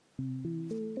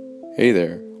Hey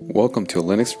there, welcome to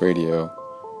Linux Radio,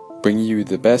 bringing you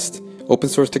the best open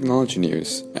source technology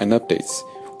news and updates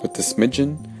with a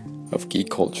smidgen of geek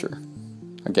culture.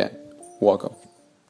 Again, welcome.